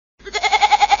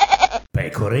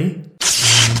Pecore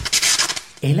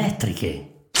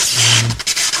elettriche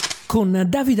con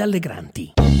Davide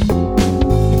Allegranti.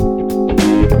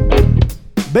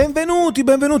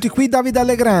 Benvenuti qui Davide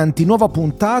Allegranti, nuova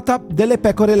puntata delle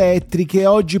Pecore Elettriche.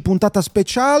 Oggi puntata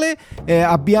speciale,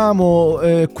 abbiamo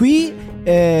qui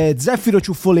Zeffiro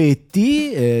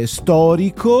Ciuffoletti,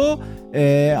 storico,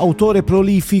 autore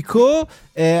prolifico,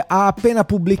 ha appena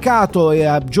pubblicato e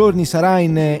a giorni sarà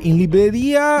in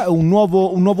libreria un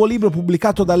nuovo libro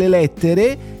pubblicato dalle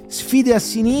Lettere, Sfide a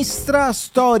sinistra,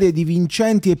 storie di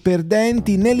vincenti e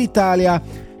perdenti nell'Italia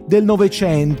del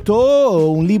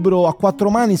Novecento, un libro a quattro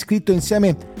mani scritto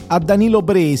insieme a Danilo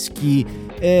Breschi.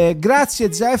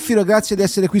 Grazie Zeffiro, grazie di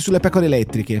essere qui sulle Pecore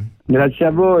Elettriche. Grazie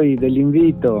a voi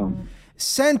dell'invito.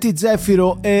 Senti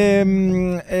Zeffiro,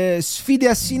 sfide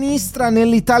a sinistra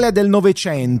nell'Italia del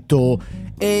Novecento,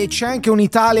 e c'è anche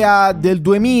un'Italia del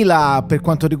 2000 per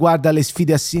quanto riguarda le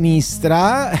sfide a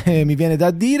sinistra, mi viene da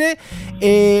dire,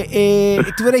 e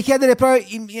ti vorrei chiedere però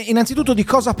innanzitutto di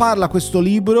cosa parla questo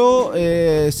libro,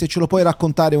 se ce lo puoi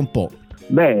raccontare un po'.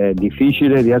 Beh, è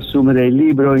difficile riassumere il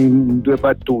libro in due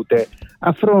battute.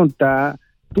 Affronta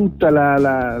tutta la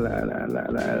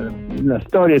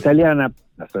storia italiana,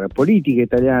 la storia politica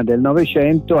italiana del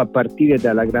Novecento, a partire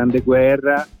dalla Grande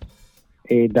Guerra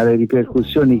e dalle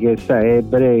ripercussioni che essa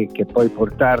ebbe e che poi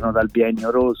portarono dal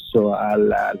Biennio Rosso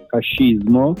al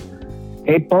fascismo,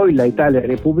 e poi la Italia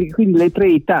Repubblica, quindi le tre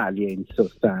Italie in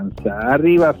sostanza,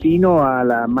 arriva fino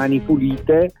alla Mani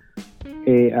Pulite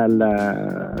e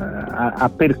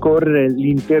a percorrere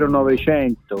l'intero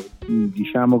Novecento.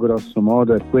 Diciamo grosso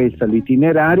modo è questo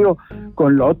l'itinerario,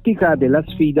 con l'ottica della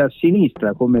sfida a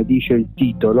sinistra, come dice il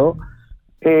titolo.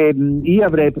 Io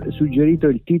avrei suggerito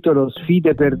il titolo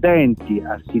Sfide perdenti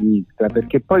a sinistra,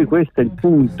 perché poi questo è il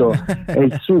punto, è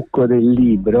il succo del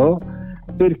libro,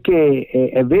 perché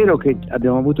è vero che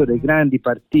abbiamo avuto dei grandi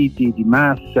partiti di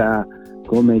massa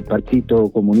come il Partito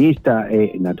Comunista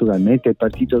e naturalmente il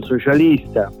Partito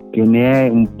Socialista, che ne è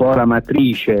un po' la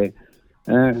matrice,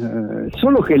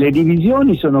 solo che le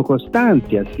divisioni sono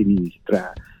costanti a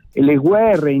sinistra e le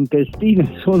guerre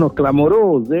intestine sono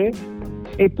clamorose,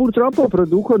 e purtroppo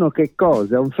producono che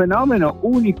cosa? Un fenomeno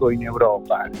unico in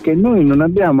Europa, che noi non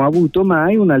abbiamo avuto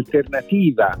mai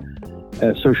un'alternativa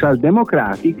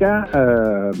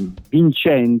socialdemocratica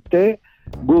vincente,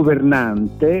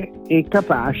 governante e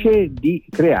capace di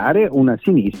creare una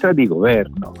sinistra di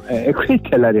governo. Questa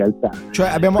è la realtà. Cioè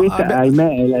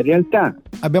ahimè, è la realtà.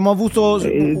 Abbiamo avuto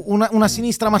una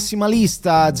sinistra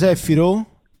massimalista, Zeffiro?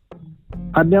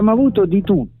 Abbiamo avuto di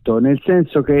tutto, nel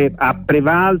senso che ha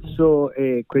prevalso,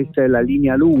 e questa è la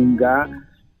linea lunga,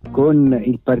 con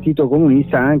il Partito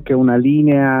Comunista anche una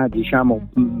linea, diciamo,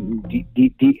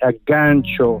 di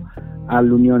aggancio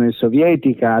all'Unione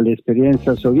Sovietica,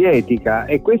 all'esperienza sovietica,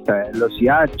 e questa lo si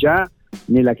ha già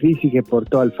nella crisi che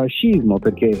portò al fascismo,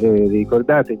 perché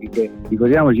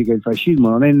ricordiamoci che il fascismo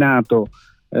non è nato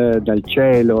dal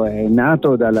cielo, è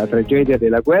nato dalla tragedia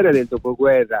della guerra e del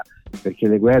dopoguerra, perché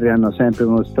le guerre hanno sempre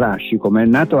uno strascico, ma è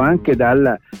nato anche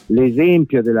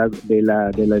dall'esempio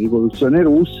della rivoluzione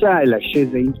russa e la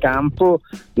scesa in campo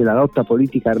della lotta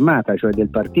politica armata, cioè del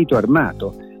partito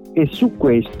armato. E su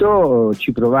questo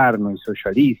ci provarono i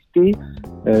socialisti,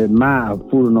 ma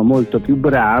furono molto più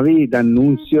bravi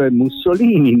D'Annunzio e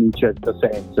Mussolini, in un certo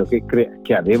senso,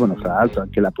 che avevano fra l'altro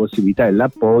anche la possibilità e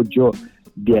l'appoggio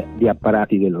di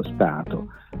apparati dello Stato.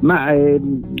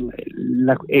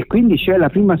 E quindi c'è la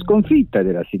prima sconfitta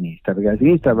della sinistra, perché la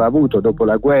sinistra aveva avuto dopo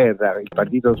la guerra, il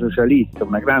Partito Socialista,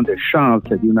 una grande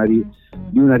chance di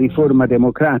una riforma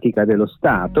democratica dello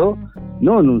Stato,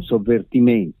 non un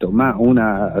sovvertimento ma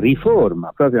una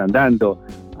riforma, proprio andando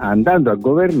a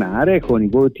governare con i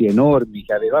voti enormi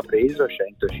che aveva preso,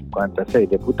 156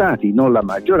 deputati, non la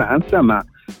maggioranza ma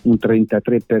un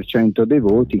 33% dei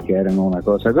voti, che erano una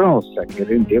cosa grossa, che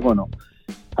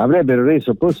avrebbero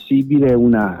reso possibile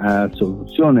una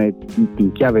soluzione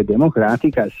in chiave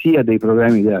democratica sia dei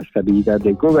problemi della stabilità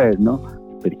del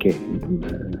governo, perché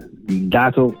il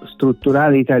dato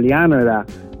strutturale italiano è la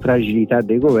fragilità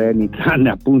dei governi, tranne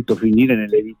appunto finire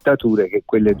nelle dittature, che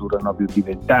quelle durano più di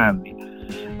 20 anni,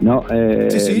 no?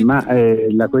 Sì. Ma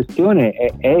la questione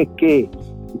è che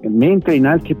mentre in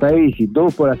altri paesi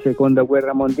dopo la seconda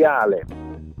guerra mondiale,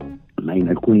 ma in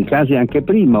alcuni casi anche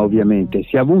prima ovviamente,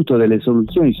 si è avuto delle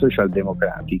soluzioni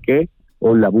socialdemocratiche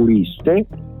o laburiste,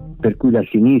 per cui la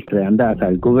sinistra è andata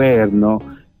al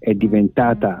governo, è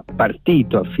diventata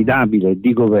partito affidabile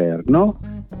di governo,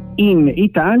 in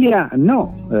Italia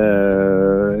no,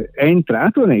 è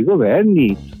entrato nei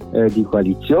governi di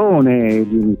coalizione,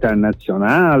 di unità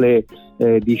nazionale,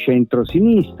 di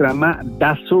centrosinistra, ma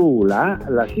da sola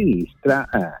la sinistra,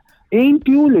 e in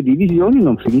più le divisioni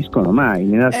non finiscono mai.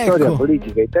 Nella storia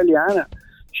politica italiana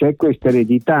c'è questa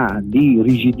eredità di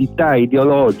rigidità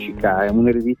ideologica,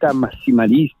 un'eredità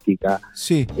massimalistica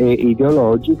e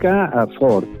ideologica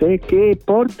forte, che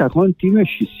porta a continue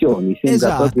scissioni.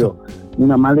 Sembra proprio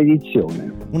una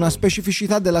maledizione. Una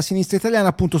specificità della sinistra italiana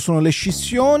appunto sono le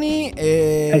scissioni,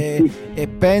 e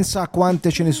pensa a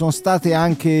quante ce ne sono state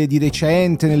anche di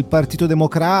recente nel Partito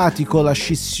Democratico, la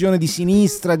scissione di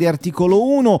sinistra di Articolo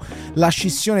 1, la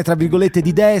scissione tra virgolette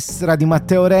di destra di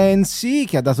Matteo Renzi,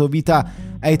 che ha dato vita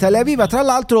a Italia Viva. Tra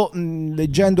l'altro,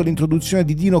 leggendo l'introduzione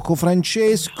di Dino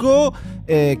Cofrancesco,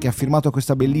 che ha firmato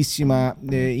questa bellissima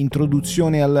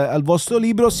introduzione al vostro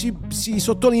libro, si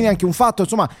sottolinea anche un fatto,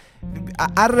 insomma,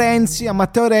 a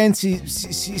Matteo Renzi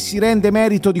si rende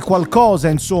merito di qualcosa,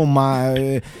 insomma,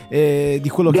 di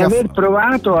quello di che aver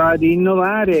provato ad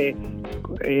innovare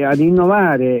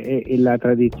la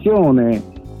tradizione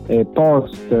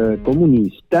post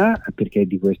comunista, perché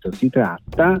di questo si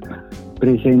tratta,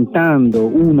 presentando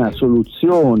una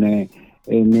soluzione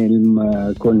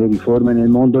con le riforme nel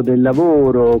mondo del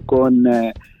lavoro,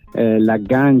 con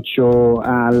l'aggancio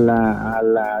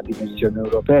alla dimensione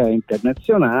europea e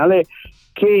internazionale,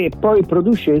 che poi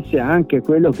producesse anche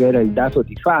quello che era il dato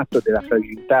di fatto della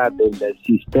fragilità del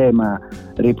sistema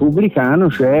repubblicano,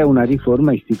 cioè una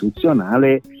riforma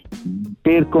istituzionale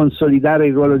per consolidare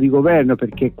il ruolo di governo,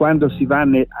 perché quando si va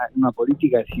in una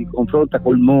politica si confronta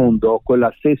col mondo, con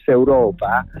la stessa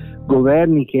Europa,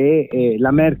 governi che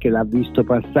la Merkel ha visto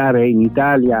passare in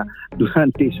Italia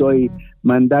durante i suoi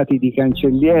mandati di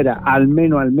cancelliera,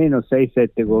 almeno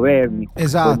 6-7 governi.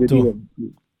 Esatto.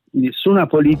 Nessuna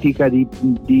politica di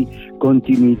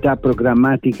continuità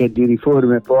programmatica e di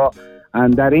riforme può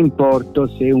andare in porto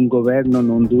se un governo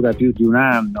non dura più di un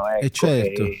anno. Ecco.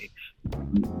 Certo.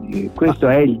 Questo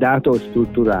è il dato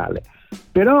strutturale.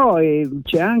 Però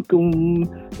c'è anche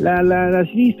la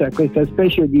sinistra, questa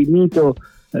specie di mito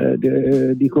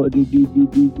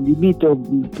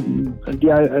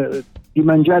di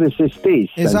mangiare se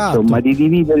stessa, insomma, di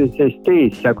dividere se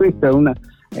stessa. Questa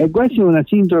è quasi una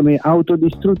sindrome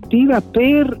autodistruttiva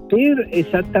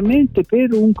esattamente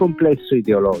per un complesso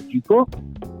ideologico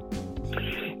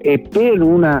e per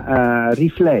un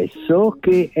riflesso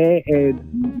che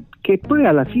poi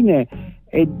alla fine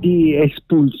è di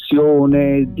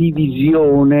espulsione,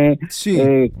 divisione,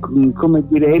 come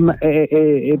dire,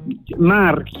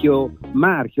 marchio.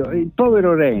 Il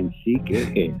povero Renzi,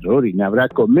 che errori ne avrà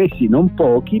commessi non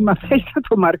pochi, ma è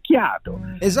stato marchiato.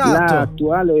 Esatto.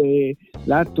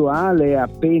 L'attuale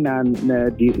appena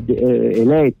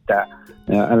eletta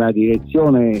alla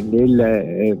direzione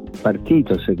del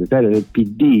partito, segretario del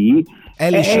PD,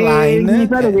 mi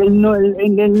pare che il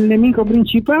nemico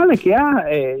principale che ha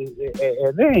è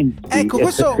Renzi. Ecco,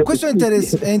 questo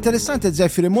è interessante,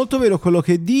 Zeffiro, è molto vero quello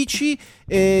che dici.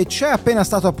 C'è appena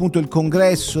stato appunto il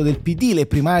congresso del PD, le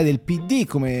primarie del PD,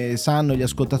 come sanno gli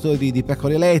ascoltatori di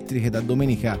Pecore Elettriche, da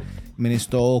domenica me ne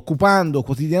sto occupando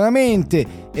quotidianamente.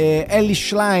 Elly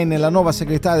Schlein, la nuova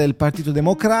segretaria del Partito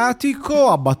Democratico,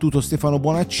 ha battuto Stefano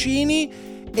Bonaccini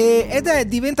ed è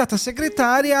diventata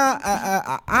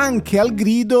segretaria anche al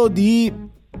grido di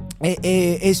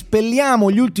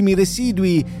espelliamo gli ultimi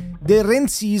residui del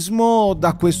renzismo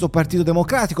da questo Partito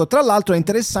Democratico. Tra l'altro è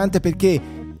interessante perché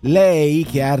lei,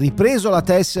 che ha ripreso la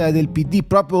tessera del PD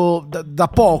proprio da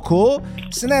poco,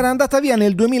 se n'era andata via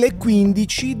nel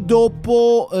 2015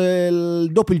 dopo il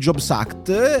Jobs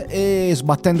Act,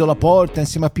 sbattendo la porta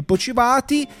insieme a Pippo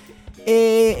Civati.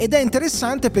 Ed è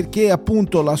interessante perché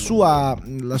appunto la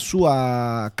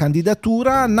sua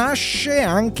candidatura nasce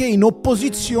anche in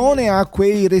opposizione a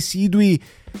quei residui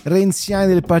renziani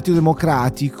del Partito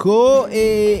Democratico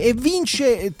e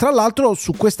vince tra l'altro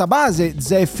su questa base.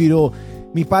 Zeffiro,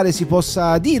 mi pare si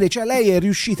possa dire, cioè lei è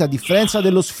riuscita, a differenza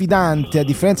dello sfidante, a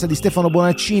differenza di Stefano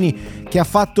Bonaccini, che ha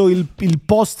fatto il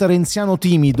post renziano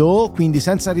timido, quindi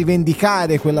senza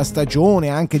rivendicare quella stagione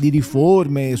anche di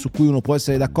riforme su cui uno può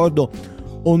essere d'accordo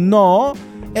o no,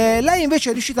 lei invece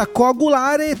è riuscita a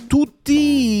coagulare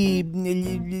tutti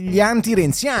gli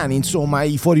anti-renziani, insomma,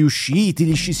 i fuoriusciti,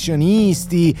 gli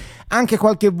scissionisti, anche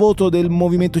qualche voto del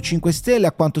Movimento 5 Stelle,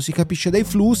 a quanto si capisce dai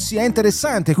flussi. È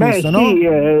interessante questo, no? Sì,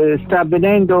 sta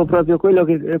avvenendo proprio quello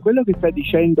che sta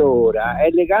dicendo ora, è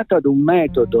legato ad un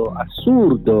metodo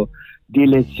assurdo di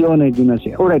elezione di una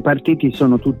serie. Ora i partiti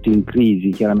sono tutti in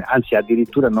crisi, chiaramente, anzi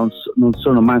addirittura non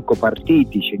sono manco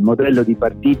partitici, il modello di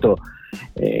partito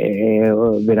è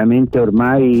veramente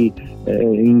ormai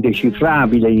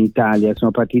indecifrabile in Italia,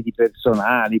 sono partiti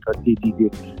personali, partiti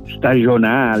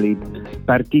stagionali,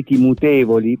 partiti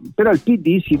mutevoli, però il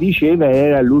PD si diceva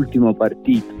era l'ultimo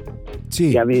partito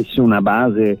che avesse una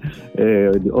base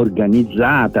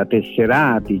organizzata,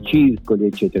 tesserati, circoli,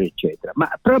 eccetera, eccetera. Ma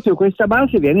proprio questa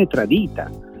base viene tradita,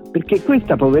 perché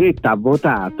questa poveretta ha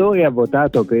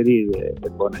votato per il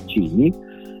Bonaccini,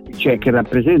 cioè che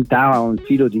rappresentava un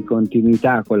filo di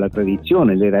continuità con la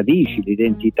tradizione, le radici,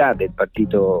 l'identità del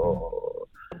partito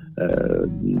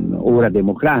ora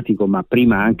democratico, ma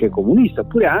prima anche comunista,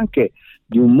 oppure anche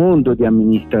di un mondo di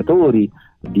amministratori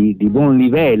di buon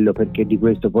livello, perché di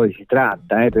questo poi si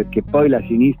tratta, perché poi la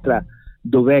sinistra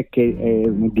dov'è che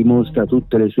dimostra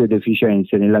tutte le sue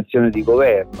deficienze? Nell'azione di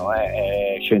governo,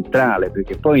 è centrale,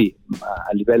 perché poi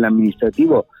a livello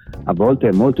amministrativo a volte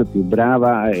è molto più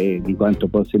brava di quanto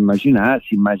possa immaginare,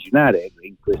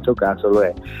 in questo caso lo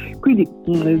è. Quindi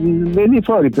venne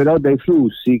fuori però dai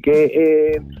flussi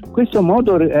che questo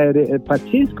modo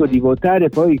pazzesco di votare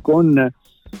poi con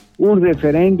un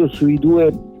referendum sui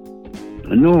due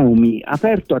nomi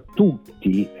aperto a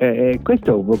tutti,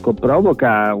 questo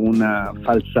provoca un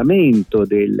falsamento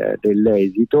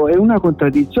dell'esito e una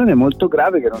contraddizione molto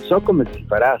grave che non so come si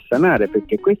farà a sanare,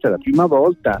 perché questa è la prima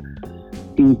volta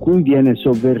in cui viene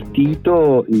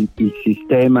sovvertito il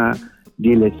sistema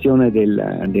di elezione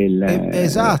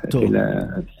esatto.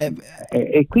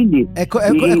 E quindi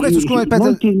questo, scusa,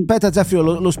 aspetta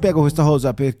Zeffiro, lo spiego questa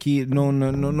cosa per chi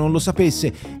non lo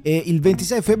sapesse. Il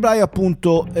 26 febbraio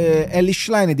appunto Elly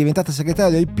Schlein è diventata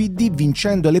segretaria del PD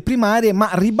vincendo le primarie, ma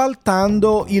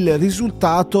ribaltando il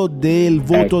risultato del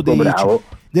voto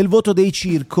del voto dei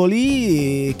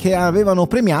circoli che avevano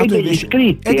premiato degli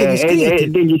iscritti.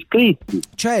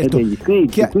 Certo,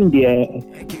 quindi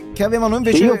che avevano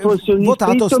invece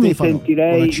votato Stefano.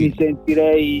 Mi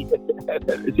sentirei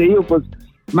se io fossi,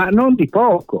 ma non di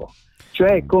poco,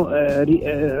 cioè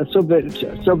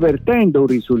sovvertendo un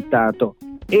risultato.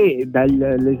 E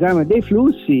dall'esame dei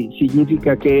flussi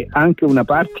significa che anche una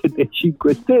parte dei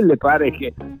 5 Stelle pare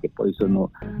che poi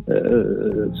sono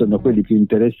quelli più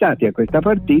interessati a questa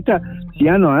partita,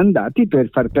 siano andati per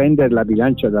far pendere la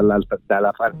bilancia dalla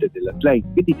parte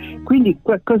dell'Atlantico. Quindi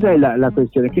cos'è la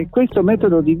questione? Che questo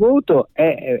metodo di voto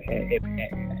è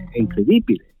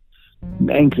incredibile.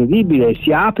 È incredibile,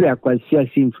 si apre a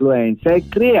qualsiasi influenza e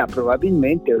crea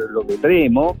probabilmente, lo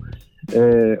vedremo,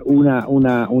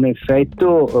 un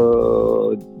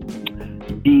effetto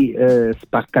di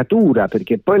spaccatura,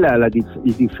 perché poi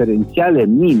il differenziale è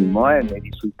minimo, nei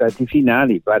risultati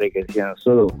finali pare che siano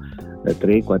solo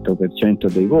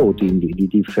 3-4% dei voti di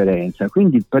differenza,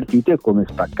 quindi il partito è come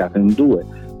spaccato in due.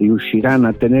 Riusciranno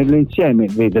a tenerlo insieme?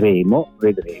 Vedremo.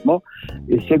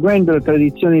 Seguendo la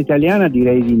tradizione italiana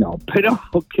direi di no, però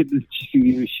che ci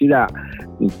riuscirà,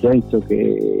 nel senso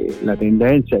che la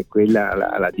tendenza è quella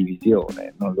alla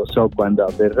divisione. Non lo so quando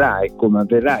avverrà e come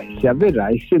avverrà e se avverrà,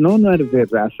 e se non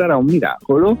avverrà sarà un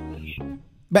miracolo.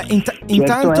 Beh,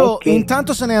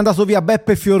 intanto se n'è andato via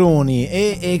Beppe Fioroni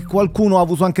e qualcuno ha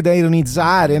avuto anche da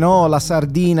ironizzare, no?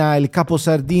 Il capo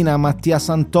Sardina Mattia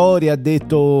Santori ha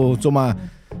detto, insomma,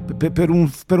 per un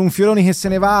Fioroni che se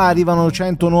ne va arrivano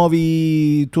 100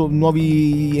 nuovi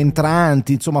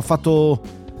entranti, insomma ha fatto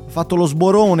lo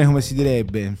sborone, come si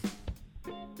direbbe.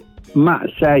 Ma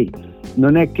sai,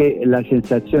 non è che la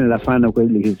sensazione la fanno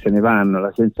quelli che se ne vanno,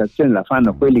 la sensazione la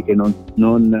fanno quelli che non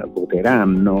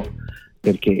voteranno,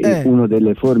 perché una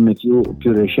delle forme più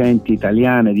recenti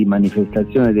italiane di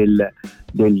manifestazione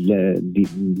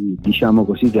diciamo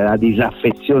così, della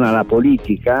disaffezione alla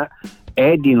politica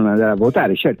è di non andare a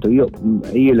votare. Certo, io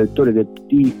elettore del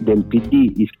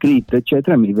PD iscritto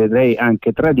eccetera mi vedrei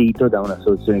anche tradito da una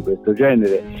soluzione di questo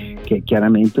genere, che è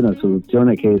chiaramente una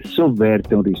soluzione che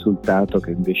sovverte un risultato che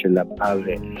invece la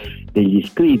base degli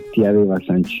iscritti aveva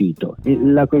sancito. E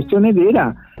la questione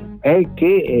vera è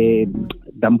che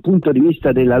da un punto di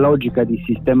vista della logica di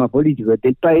sistema politico e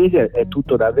del paese è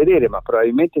tutto da vedere, ma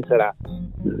probabilmente sarà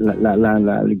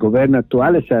il governo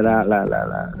attuale sarà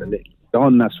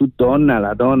donna su donna,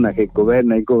 la donna che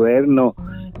governa il governo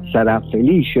sarà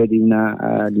felice di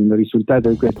un risultato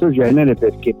di questo genere,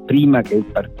 perché prima che il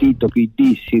partito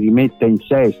PD si rimetta in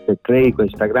sesto e crei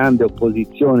questa grande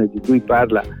opposizione di cui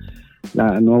parla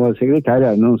la nuova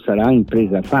segretaria, non sarà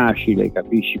impresa facile,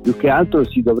 capisci? Più che altro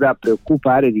si dovrà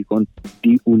preoccupare di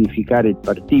unificare il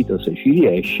partito, se ci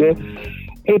riesce.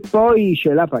 E poi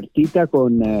c'è la partita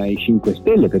con i 5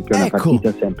 Stelle, perché è una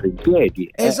partita sempre in piedi.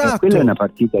 Esatto. Quella è una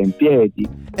partita in piedi.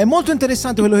 È molto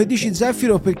interessante quello che dici,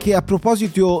 Zeffiro, perché a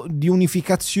proposito di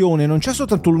unificazione non c'è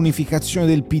soltanto l'unificazione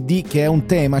del PD, che è un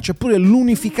tema, c'è pure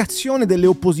l'unificazione delle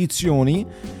opposizioni,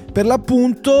 per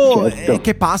l'appunto, certo,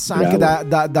 che passa anche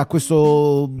da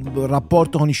questo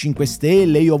rapporto con i 5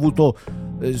 Stelle. Io ho avuto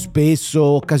spesso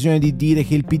occasione di dire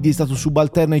che il PD è stato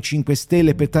subalterno ai 5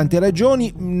 Stelle per tante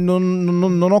ragioni.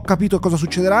 Non ho capito cosa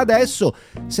succederà adesso.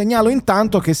 Segnalo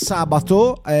intanto che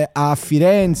sabato a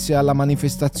Firenze, alla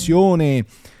manifestazione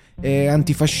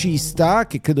antifascista,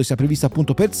 che credo sia prevista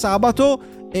appunto per sabato,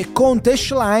 e Conte e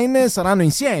Schlein saranno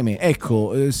insieme.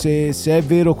 Ecco, se è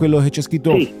vero quello che c'è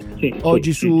scritto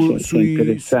oggi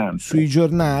sui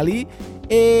giornali.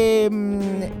 E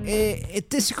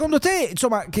secondo te,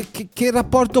 insomma, che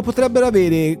rapporto potrebbero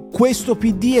avere questo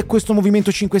PD e questo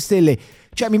Movimento 5 Stelle?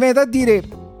 Cioè, mi viene da dire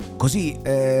così,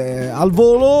 al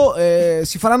volo,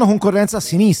 si faranno concorrenza a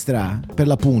sinistra, per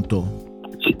l'appunto.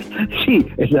 Sì,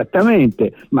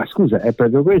 esattamente, ma scusa, è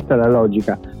proprio questa la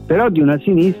logica, però di una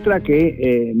sinistra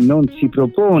che non si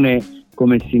propone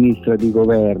come sinistra di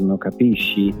governo,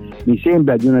 capisci? Mi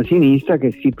sembra di una sinistra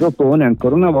che si propone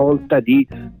ancora una volta di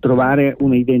trovare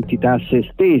un'identità a se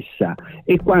stessa,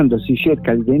 e quando si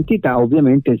cerca l'identità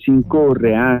ovviamente si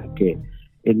incorre anche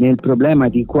nel problema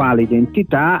di quale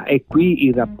identità, e qui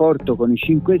il rapporto con i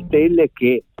 5 Stelle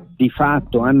che di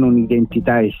fatto hanno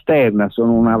un'identità esterna,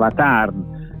 sono un avatar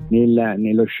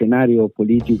nello scenario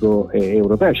politico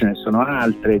europeo. Ce ne sono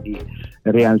altre di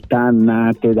realtà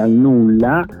nate dal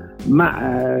nulla, ma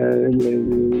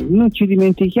non ci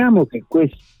dimentichiamo che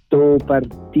questo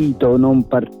partito non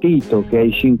partito che è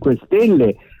i 5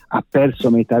 Stelle ha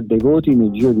perso metà dei voti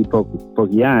nel giro di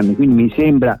pochi anni, quindi mi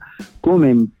sembra,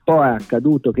 come un po' è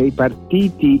accaduto, che i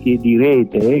partiti di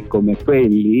rete come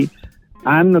quelli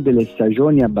hanno delle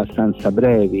stagioni abbastanza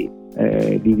brevi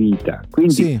di vita,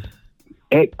 quindi sì,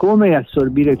 è come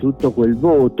assorbire tutto quel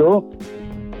voto.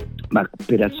 Ma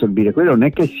per assorbire quello non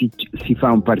è che si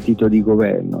fa un partito di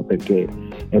governo, perché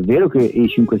è vero che i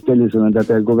 5 Stelle sono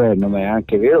andati al governo, ma è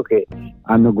anche vero che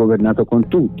hanno governato con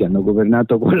tutti, hanno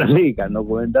governato con la Lega, hanno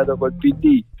governato col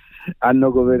PD,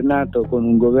 hanno governato con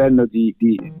un governo di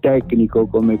tecnico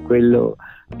come quello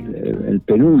il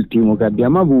penultimo che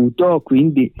abbiamo avuto,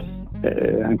 quindi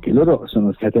anche loro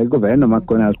sono stati al governo ma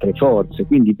con altre forze,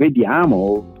 quindi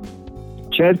vediamo.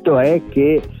 Certo è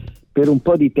che per un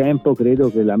po' di tempo credo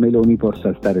che la Meloni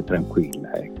possa stare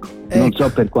tranquilla, ecco. Non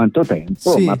so per quanto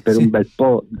tempo, ma per un bel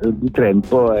po' di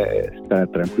tempo sta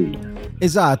tranquilla.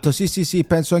 Esatto, sì,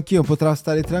 penso anch'io potrà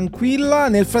stare tranquilla.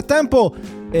 Nel frattempo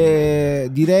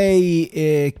direi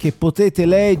che potete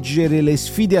leggere Le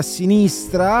sfide a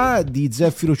sinistra di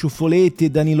Zeffiro, Ciuffoletti e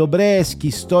Danilo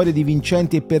Breschi, storie di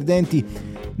vincenti e perdenti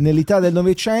nell'Italia del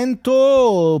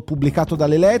Novecento, pubblicato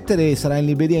dalle Lettere, sarà in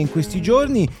libreria in questi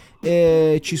giorni.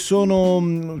 Ci sono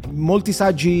molti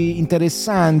saggi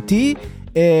interessanti,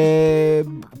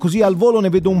 così al volo ne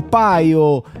vedo un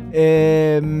paio.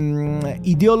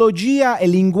 Ideologia e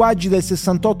linguaggi del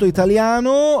 68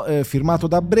 italiano, firmato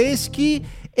da Breschi,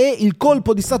 e Il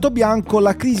colpo di Stato bianco,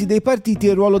 la crisi dei partiti e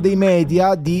il ruolo dei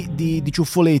media di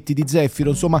Ciuffoletti, di Zeffiro.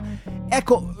 Insomma,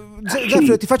 ecco,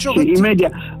 Zeffiro, ti faccio i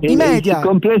media. Il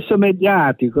complesso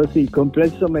mediatico, il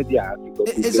complesso mediatico.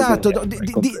 Esatto,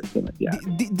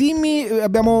 dimmi,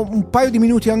 abbiamo un paio di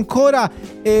minuti ancora,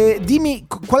 dimmi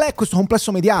qual è questo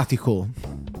complesso mediatico?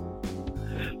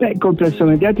 Il complesso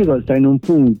mediatico sta in un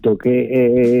punto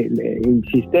che il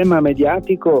sistema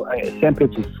mediatico è sempre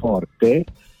più forte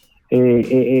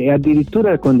e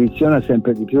addirittura condiziona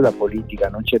sempre di più la politica.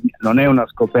 Non è una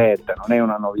scoperta, non è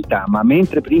una novità, ma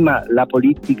mentre prima la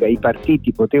politica e i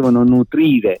partiti potevano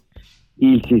nutrire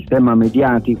il sistema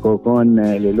mediatico con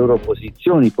le loro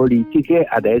posizioni politiche,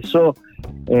 adesso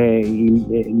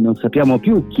non sappiamo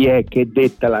più chi è che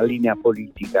detta la linea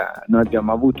politica. Noi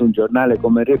abbiamo avuto un giornale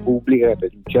come Repubblica che per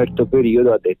un certo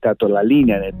periodo ha dettato la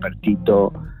linea del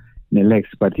partito, nell'ex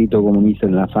partito comunista,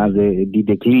 nella fase di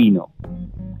declino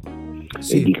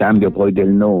e di cambio poi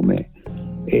del nome.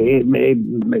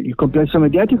 Il complesso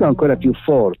mediatico è ancora più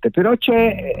forte, però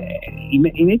i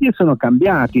media sono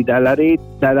cambiati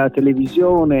dalla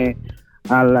televisione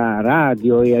alla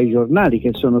radio e ai giornali, che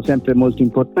sono sempre molto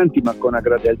importanti ma con una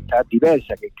gradualità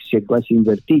diversa, che si è quasi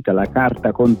invertita. La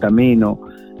carta conta meno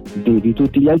di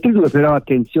tutti gli altri due, però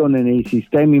attenzione, nei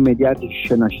sistemi mediatici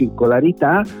c'è una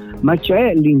circolarità, ma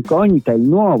c'è l'incognita, il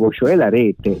nuovo, cioè la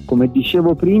rete. Come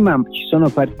dicevo prima, ci sono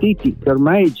partiti che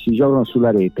ormai si giocano sulla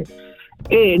rete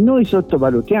e noi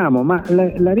sottovalutiamo, ma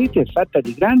la rete è fatta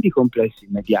di grandi complessi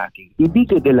mediatici. I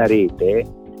big della rete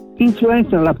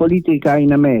influenzano la politica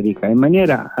in America in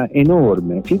maniera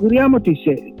enorme, figuriamoti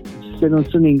se non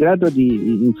sono in grado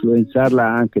di influenzarla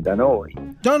anche da noi.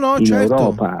 In certo,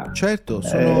 Europa. Certo,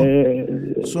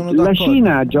 sono la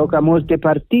Cina gioca molte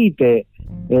partite,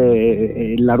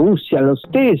 la Russia lo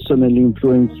stesso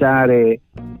nell'influenzare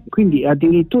quindi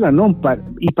addirittura non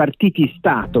i partiti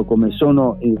Stato come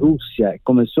sono in Russia e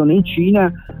come sono in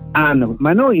Cina hanno,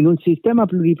 ma noi in un sistema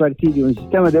pluripartitico, un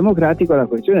sistema democratico, la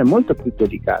questione è molto più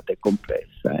delicata e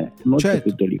complessa, molto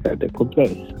più delicata e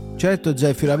complessa. Certo,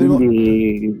 Zeffiro, avremo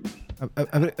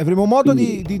modo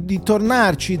di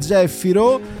tornarci,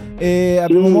 Zeffiro.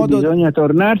 Bisogna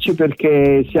tornarci,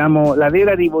 perché la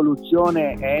vera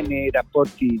rivoluzione è nei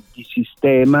rapporti di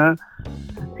sistema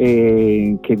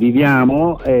che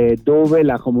viviamo, dove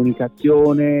la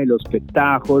comunicazione, lo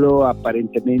spettacolo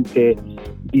apparentemente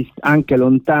anche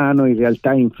lontano in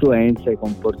realtà influenza i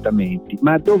comportamenti,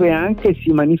 ma dove anche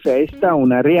si manifesta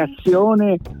una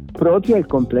reazione proprio al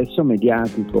complesso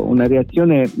mediatico, una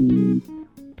reazione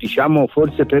diciamo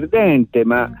forse perdente,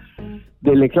 ma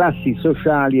delle classi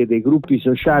sociali e dei gruppi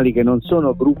sociali che non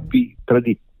sono gruppi la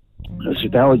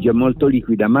società oggi è molto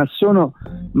liquida, ma sono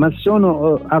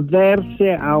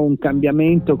avverse a un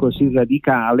cambiamento così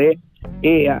radicale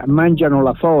e mangiano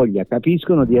la foglia,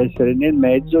 capiscono di essere nel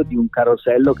mezzo di un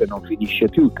carosello che non finisce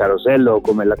più, il carosello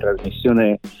come la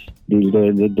trasmissione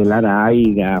della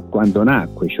RAI quando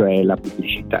nacque, cioè la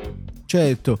pubblicità.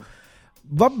 Certo.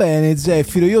 Va bene,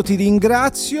 Zeffiro, io ti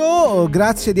ringrazio,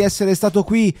 grazie di essere stato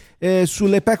qui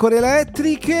sulle Pecore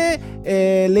Elettriche.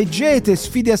 Leggete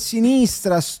Sfide a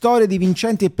sinistra, storie di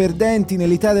vincenti e perdenti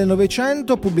nell'Italia del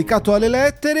Novecento, pubblicato alle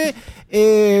Lettere,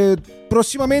 e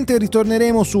prossimamente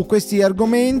ritorneremo su questi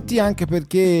argomenti, anche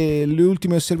perché le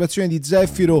ultime osservazioni di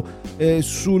Zeffiro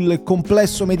sul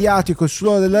complesso mediatico e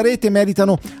sull'ora della rete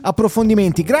meritano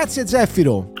approfondimenti. Grazie,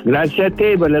 Zeffiro. Grazie a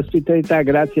te per l'ospitalità,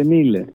 grazie mille.